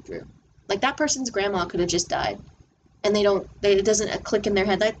are going through. Like, that person's grandma could have just died, and it doesn't click in their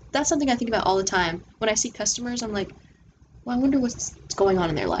head. That's something I think about all the time. When I see customers, I'm like, well, I wonder what's going on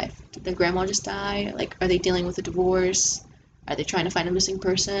in their life. Did their grandma just die? Like, are they dealing with a divorce? Are they trying to find a missing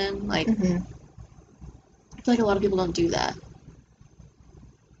person? Like, I feel like a lot of people don't do that.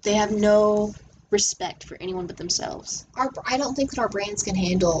 They have no respect for anyone but themselves. I don't think that our brains can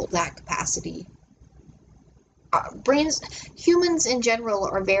handle that capacity. Humans in general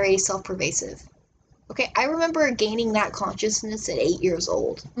are very self-pervasive. Okay, I remember gaining that consciousness at 8 years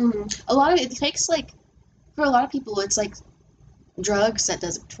old. A lot of it takes, like, for a lot of people, it's like drugs that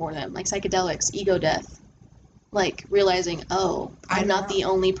does it for them, like psychedelics, ego death. Like, realizing, oh, I'm not the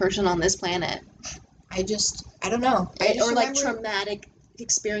only person on this planet. I don't know. Or like traumatic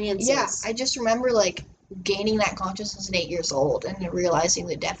experiences. Yeah, I just remember, like, gaining that consciousness at 8 years old and realizing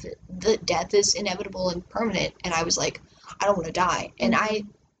that death is inevitable and permanent, and I was like, I don't want to die. And I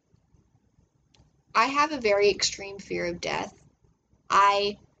have a very extreme fear of death.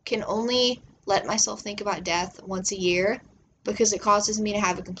 I can only let myself think about death once a year because it causes me to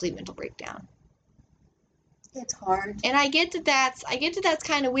have a complete mental breakdown. It's hard. And I get that that's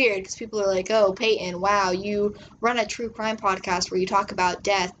kind of weird because people are like, "Oh, Peyton, wow, you run a true crime podcast where you talk about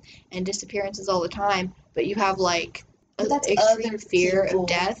death and disappearances all the time, but you have like an extreme fear of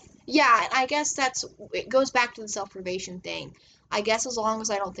death." Yeah, and I guess it goes back to the self-privation thing. I guess as long as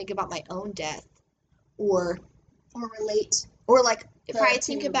I don't think about my own death or relate, or like if I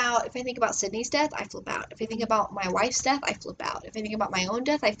think about Sydney's death, I flip out. If I think about my wife's death, I flip out. If I think about my own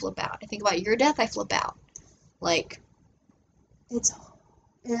death, I flip out. If I think about your death, I flip out. Like, I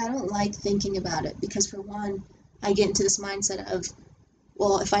don't like thinking about it because, for one, I get into this mindset of,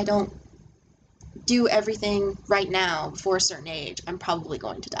 well, if I don't do everything right now before a certain age, I'm probably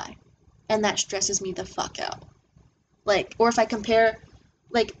going to die. And that stresses me the fuck out. Like, or if I compare,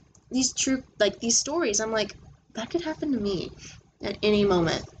 like, these stories, I'm like, that could happen to me at any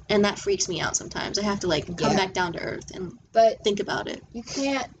moment. And that freaks me out sometimes. I have to, like, come back down to earth and think about it. You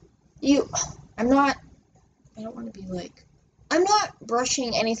can't, I don't want to be like, I'm not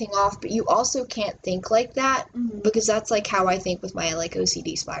brushing anything off, but you also can't think like that because that's like how I think with my like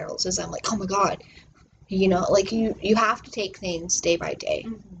OCD spirals is I'm like, oh my God, like you have to take things day by day.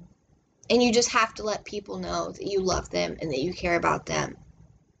 And you just have to let people know that you love them and that you care about them.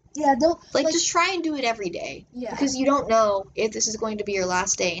 Yeah, don't just try and do it every day. Yeah. Because you don't know if this is going to be your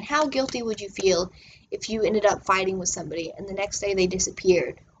last day. And how guilty would you feel if you ended up fighting with somebody and the next day they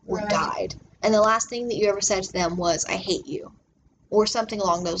disappeared or died? And the last thing that you ever said to them was, I hate you. Or something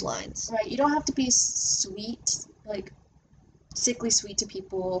along those lines. Right. You don't have to be sweet, like sickly sweet to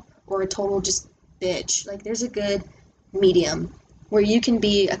people or a total just bitch. Like, there's a good medium where you can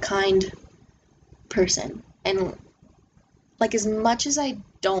be a kind person. And, like, as much as I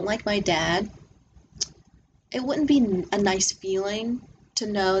don't like my dad, it wouldn't be a nice feeling to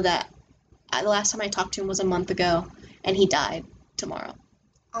know that the last time I talked to him was a month ago and he died tomorrow.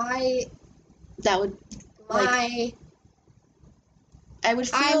 I'm not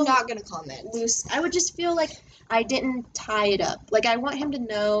gonna comment. I would just feel like I didn't tie it up. Like, I want him to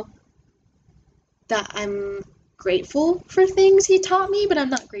know that I'm grateful for things he taught me, but I'm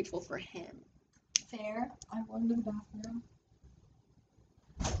not grateful for him. Fair. I want to go to the bathroom.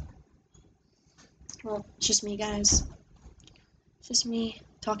 Well, it's just me, guys. It's just me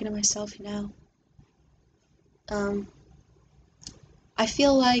talking to myself, I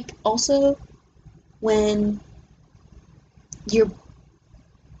feel like also when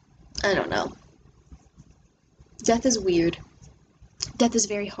I don't know. Death is weird. Death is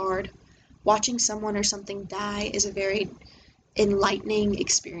very hard. Watching someone or something die is a very enlightening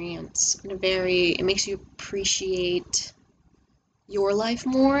experience. It makes you appreciate your life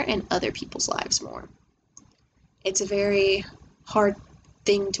more and other people's lives more. It's a very hard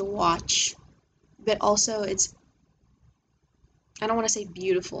thing to watch, but also I don't want to say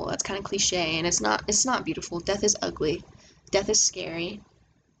beautiful. That's kind of cliche, and it's not beautiful. Death is ugly. Death is scary.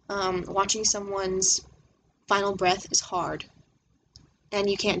 Watching someone's final breath is hard, and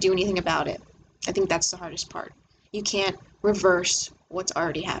you can't do anything about it. I think that's the hardest part. You can't reverse what's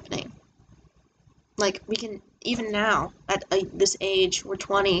already happening. Like, we can, even now, at this age, we're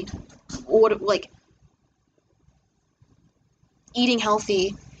 20, what, like, eating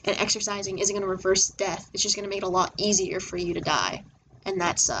healthy and exercising isn't going to reverse death. It's just going to make it a lot easier for you to die. And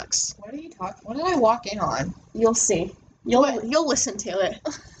that sucks. What are you talking? What did I walk in on? You'll see. You'll listen to it.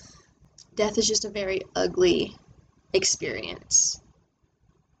 Death is just a very ugly experience.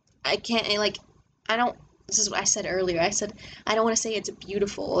 I can't, I don't, this is what I said earlier. I said, I don't want to say it's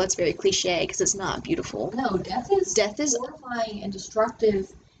beautiful. That's very cliche because it's not beautiful. No, death is horrifying and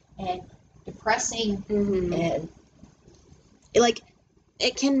destructive and depressing and like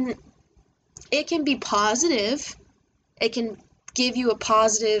it can be positive. It can give you a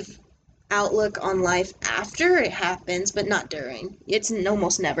positive outlook on life after it happens, but not during. It's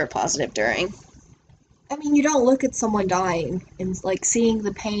almost never positive during. I mean, you don't look at someone dying and like seeing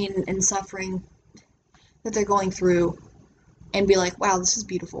the pain and suffering that they're going through and be like, wow, this is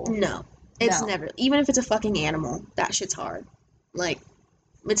beautiful. No. It's never. Even if it's a fucking animal, that shit's hard. Like,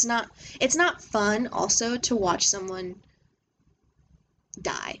 it's not fun also to watch someone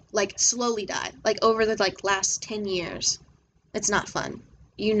die. Like, slowly die. Like, over the last 10 years. It's not fun.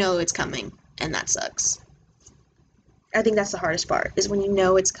 You know it's coming, and that sucks. I think that's the hardest part, is when you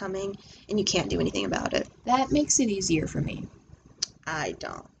know it's coming and you can't do anything about it. That makes it easier for me. I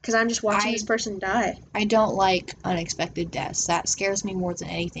don't. Because I'm just watching this person die. I don't like unexpected deaths. That scares me more than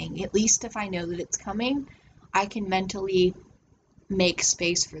anything. At least if I know that it's coming, I can mentally make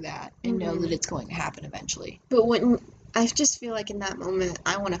space for that and know that it's going to happen eventually. But I just feel like in that moment,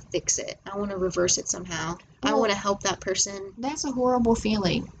 I want to fix it. I want to reverse it somehow. Well, I want to help that person. That's a horrible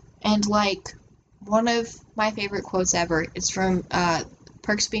feeling. And like, one of my favorite quotes ever is from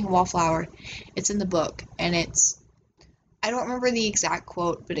Perks Being a Wallflower. It's in the book, and I don't remember the exact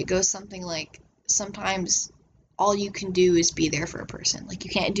quote, but it goes something like, sometimes all you can do is be there for a person. Like,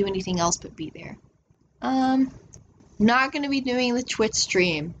 you can't do anything else but be there. Not going to be doing the Twitch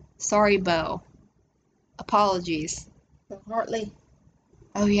stream. Sorry, Bo. Apologies. Hartley.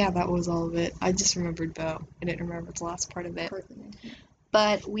 Oh yeah, that was all of it. I just remembered Bo. I didn't remember the last part of it.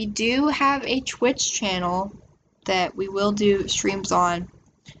 But we do have a Twitch channel that we will do streams on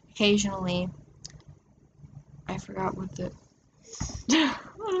occasionally. I forgot what the...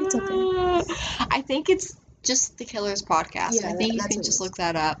 It's okay. I think it's just the Killers Podcast. Yeah, I think you can just look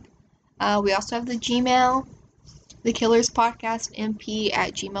that up. We also have the Gmail, the Killers Podcast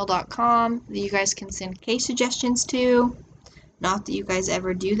mp@gmail.com, that you guys can send case suggestions to. Not that you guys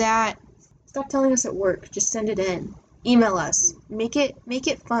ever do that. Stop telling us at work. Just send it in. Email us. Make it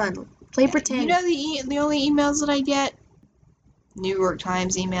fun. Play pretend. You know the only emails that I get? New York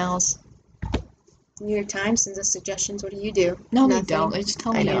Times emails. New York Times sends us suggestions. What do you do? No, Nothing. they don't. They just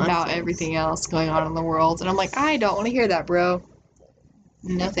tell me about everything else going on in the world. And I'm like, I don't want to hear that, bro.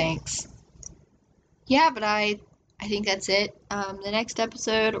 No thanks. Yeah, but I think that's it. The next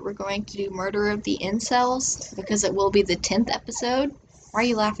episode, we're going to do Murder of the Incels, because it will be the 10th episode. Why are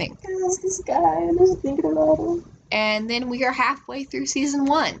you laughing? Because this guy, I'm just thinking about him. And then we are halfway through season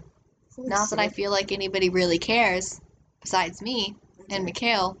 1. Not that I feel like anybody really cares, besides me and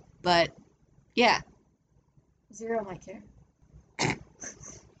Mikhail, but yeah. Zero might care.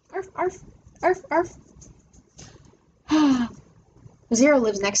 Arf. Zero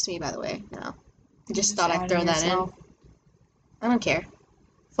lives next to me, by the way, now. I just thought I'd throw that in. I don't care.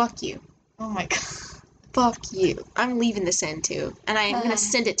 Fuck you. Oh my god. Fuck you. I'm leaving this in, too. And I'm gonna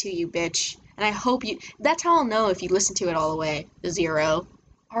send it to you, bitch. And I hope you... That's how I'll know if you listen to it all the way. Zero.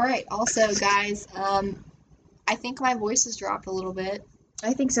 Alright, also, guys, I think my voice has dropped a little bit.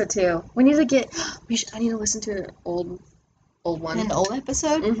 I think so, too. We need to get... I need to listen to an old one. An old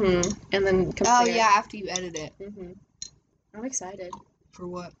episode? Mm-hmm. And then compare. Oh, yeah, after you edit it. Mm-hmm. I'm excited. For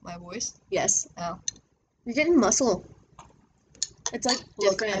what? My voice? Yes. Oh. You're getting muscle. It's like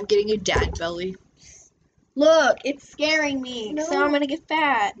different. Look, I'm getting a dad belly. Look, it's scaring me. No. So I'm gonna get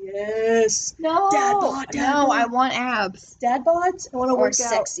fat. Yes. No. Dad bod. No, I want abs. Dad bods? I want to Or work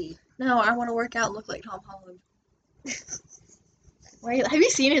sexy. No, I want to work out and look like Tom Holland. Have you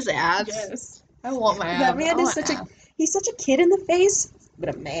seen his abs? Yes. I want my abs. That man is he's such a kid in the face,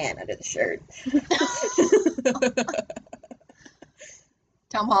 but a man under the shirt.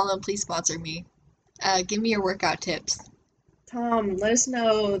 Tom Holland, please sponsor me. Give me your workout tips. Tom, let us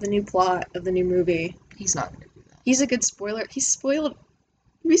know the new plot of the new movie. He's not gonna do that. He's a good spoiler. He's spoiled.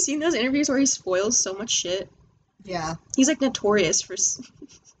 Have you seen those interviews where he spoils so much shit? Yeah. He's like notorious for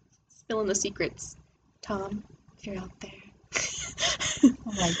spilling the secrets. Tom, if you're out there.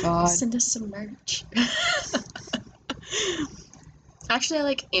 Oh my god. Send us some merch. Actually, I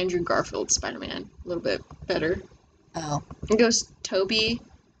like Andrew Garfield's Spider-Man a little bit better. Oh. It goes Toby,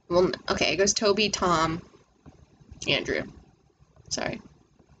 Well, okay, it goes Toby, Tom, Andrew. Sorry,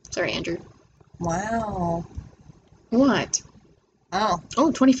 Andrew. Wow. What? Oh.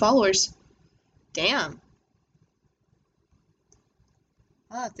 Oh, 20 followers. Damn.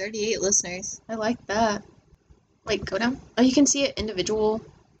 Oh, 38 listeners. I like that. Wait, go down. Oh, you can see it individual.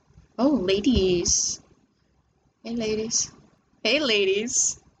 Oh, ladies. Hey, ladies. Hey,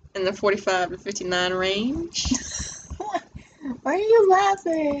 ladies. In the 45 to 59 range. Why are you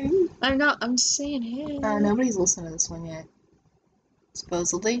laughing? I'm not. I'm saying hey. Nobody's listened to this one yet.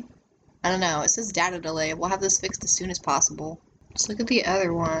 Supposedly. I don't know. It says data delay. We'll have this fixed as soon as possible. Just look at the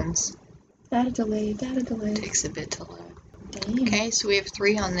other ones. Data delay, data delay. Takes a bit to load. Damn. Okay, so we have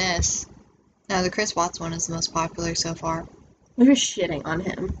 3 on this. Now, the Chris Watts one is the most popular so far. We were shitting on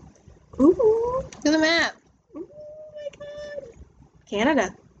him. Ooh. Look at the map. Oh my god.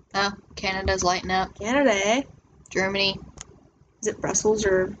 Canada. Oh, Canada's lighting up. Canada, eh? Germany. Is it Brussels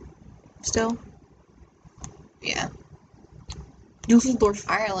or still? Yeah. Dusseldorf.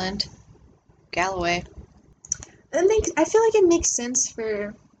 Ireland. Galloway. I feel like it makes sense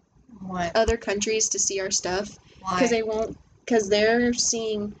for What? other countries to see our stuff. Why? Because they're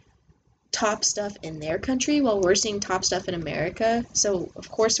seeing top stuff in their country while we're seeing top stuff in America. So,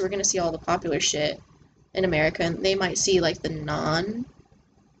 of course, we're going to see all the popular shit in America, and they might see, like, the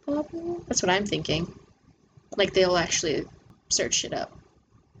non-popular? That's what I'm thinking. Like, they'll actually search shit up.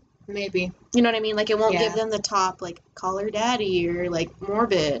 Maybe. You know what I mean? Like, it won't give Yeah. them the top, like, Call Her Daddy or, like,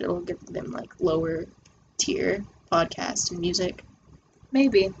 Morbid. It'll give them, like, lower tier podcast and music.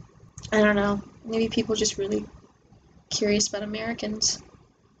 Maybe. I don't know. Maybe people just really curious about Americans.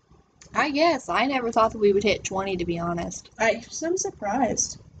 I guess. I never thought that we would hit 20, to be honest. I'm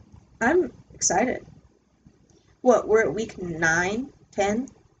surprised. I'm excited. What, we're at week 9, 10?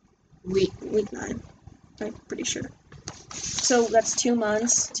 Week 9. I'm pretty sure. So that's 2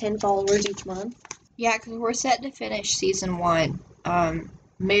 months, 10 followers each month. Yeah, because we're set to finish season 1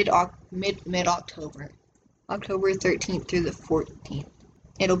 mid-October. October 13th through the 14th.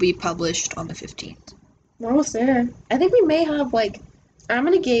 It'll be published on the 15th. We're almost there. I think we may have, like, I'm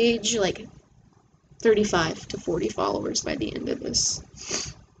going to gauge, like, 35 to 40 followers by the end of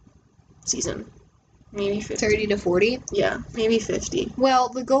this season. Maybe 50. 30 to 40? Yeah, maybe 50. Well,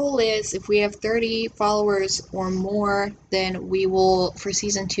 the goal is if we have 30 followers or more, then we will, for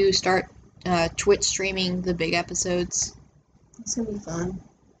season 2, start Twitch streaming the big episodes. It's going to be fun.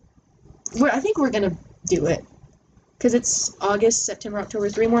 I think we're going to do it. Because it's August, September, October,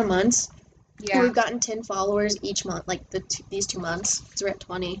 3 more months. Yeah. And we've gotten 10 followers each month, like these 2 months, because we're at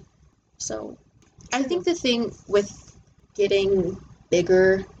 20. So, I think the thing with getting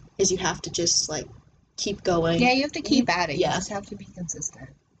bigger is you have to just, like, keep going. Yeah, you have to keep at it. Yeah. You just have to be consistent.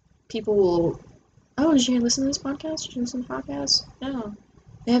 People will, oh, did you listen to this podcast? Did you listen to the podcast? No.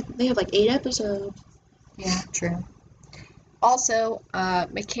 They have like 8 episodes. Yeah, true. Also,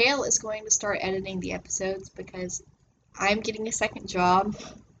 Mikhail is going to start editing the episodes because I'm getting a second job.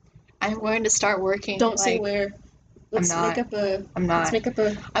 I'm going to start working. Don't say where. I'm not. I'm not. Let's make up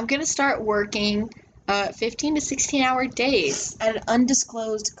a. I'm going to start working 15 to 16 hour days. At an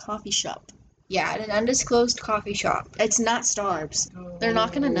undisclosed coffee shop. Yeah, at an undisclosed coffee shop. It's not Starbs. They're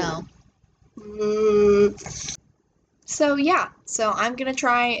not going to know. So, yeah. So, I'm going to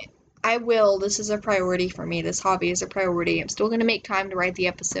try. This is a priority for me. This hobby is a priority. I'm still going to make time to write the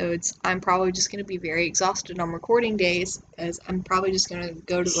episodes. I'm probably just going to be very exhausted on recording days because I'm probably just going to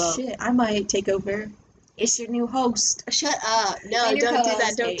go to the... Shit, I might take over. It's your new host. Shut up. No, And your don't do that.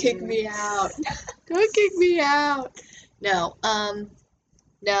 host, Don't kick Aiden. me out. Don't kick me out. No,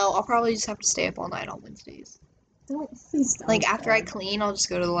 I'll probably just have to stay up all night on Wednesdays. Please don't. Like, after I clean, I'll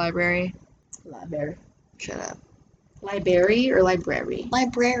just go to the library. Library. Shut up. Library or library?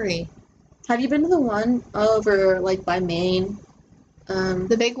 Library. Have you been to the one over, like, by Maine?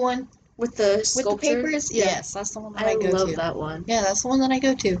 The big one? With the With sculpture? the papers? Yeah. Yes, that's the one that I go to. I love that one. Yeah, that's the one that I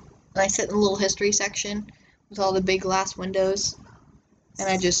go to. And I sit in the little history section with all the big glass windows. And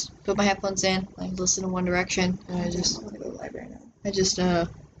I just put my headphones in, I listen to One Direction, and I want to go to the library now.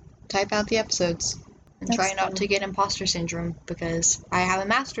 type out the episodes. And That's try not fun. to get imposter syndrome because I have a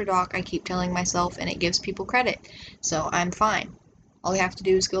master doc, I keep telling myself, and it gives people credit. So I'm fine. All I have to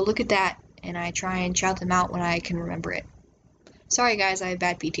do is go look at that, and I try and shout them out when I can remember it. Sorry guys, I have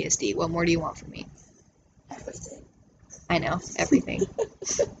bad PTSD. What more do you want from me? Everything. I know, everything.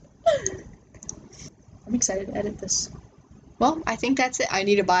 I'm excited to edit this. Well, I think that's it. I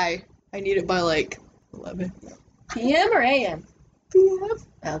need it by like 11. PM or AM? PM.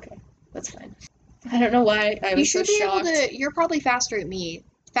 Okay, that's fine. I don't know why I was You should so be shocked. able to. You're probably faster than me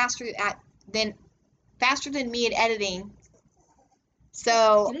at editing.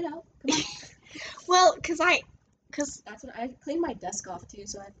 So, Get it out. Come on. well, cause That's what I cleaned my desk off too.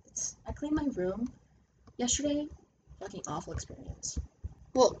 So I cleaned my room yesterday. Fucking awful experience.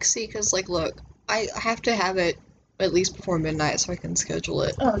 well, see, cause like, look, I have to have it at least before midnight so I can schedule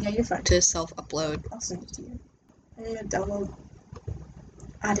it Oh yeah, you're fine. to self-upload. I'll send it to you. I need to download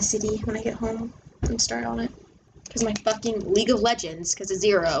Odyssey when I get home and start on it. Because my fucking League of Legends, because it's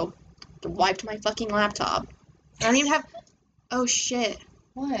 0, wiped my fucking laptop. I don't even have. Oh shit.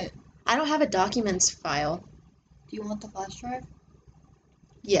 What? I don't have a documents file. Do you want the flash drive?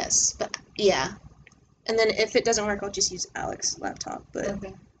 Yes, but yeah. And then if it doesn't work, I'll just use Alex's laptop. But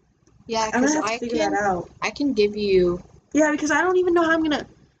Okay. Yeah, I'm gonna because have to figure that out. I can give you. Yeah, because I don't even know how I'm gonna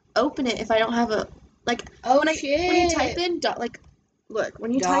open it if I don't have a like. Oh when you type shit! in look,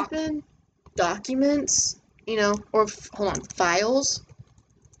 when you Doc. type in documents, or hold on, files.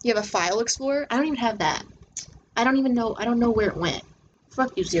 You have a file explorer. I don't even have that. I don't even know. I don't know where it went.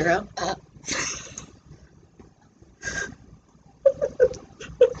 Fuck you, 0. I'm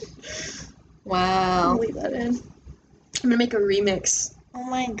Wow. gonna leave that in. I'm gonna make a remix, Oh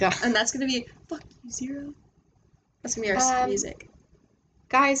my god. and that's gonna be fuck you, 0. That's gonna be our music.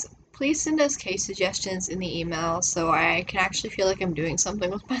 Guys, please send us case suggestions in the email so I can actually feel like I'm doing something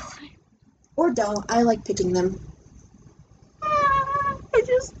with my life. Or don't. I like picking them. I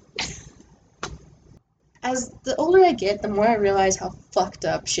just. As the older I get, the more I realize how fucked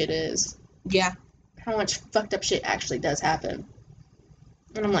up shit is. Yeah. How much fucked up shit actually does happen.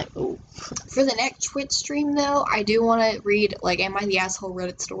 And I'm like, oh. For the next Twitch stream, though, I do want to read, like, Am I the Asshole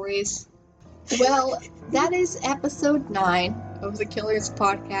Reddit stories? Well, that is episode 9 of the Killers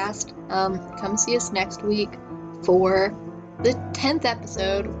podcast. Come see us next week for the 10th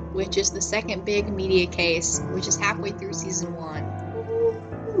episode, which is the second big media case, which is halfway through season 1.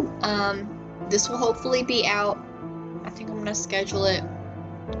 This will hopefully be out. I think I'm gonna schedule it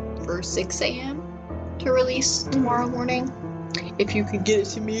for 6 a.m. to release tomorrow morning. If you could get it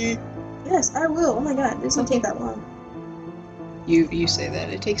to me. Yes, I will. Oh my god, this won't take that long. You say that.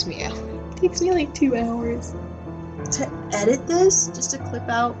 It takes me out. It takes me like 2 hours. To edit this, just to clip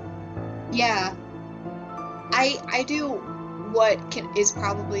out. Yeah. I do what is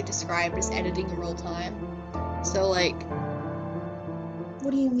probably described as editing in real time. So like,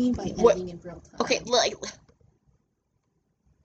 What do you mean by editing in real time? okay, like